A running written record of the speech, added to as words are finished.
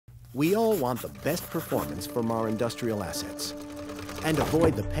We all want the best performance from our industrial assets and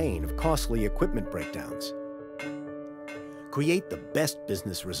avoid the pain of costly equipment breakdowns. Create the best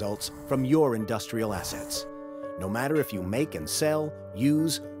business results from your industrial assets, no matter if you make and sell,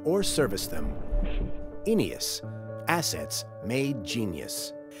 use, or service them. Innius, assets made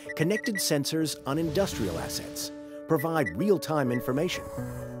genius. Connected sensors on industrial assets provide real-time information.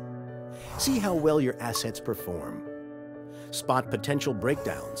 See how well your assets perform. Spot potential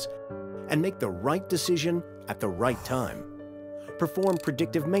breakdowns and make the right decision at the right time. Perform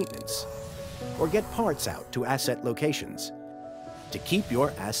predictive maintenance or get parts out to asset locations to keep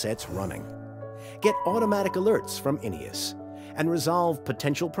your assets running. Get automatic alerts from Innius and resolve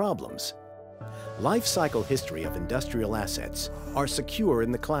potential problems. Life cycle history of industrial assets are secure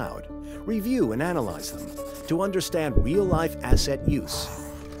in the cloud. Review and analyze them to understand real-life asset use,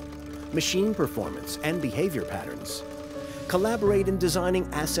 machine performance and behavior patterns. Collaborate in designing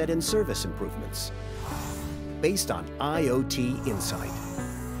asset and service improvements based on IoT insight.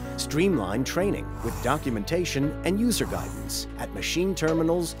 Streamline training with documentation and user guidance at machine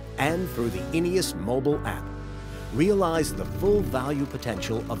terminals and through the Innius mobile app. Realize the full value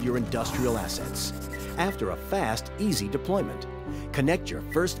potential of your industrial assets after a fast, easy deployment. Connect your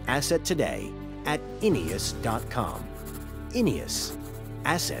first asset today at innius.com. Innius,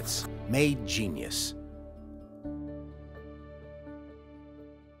 assets made genius.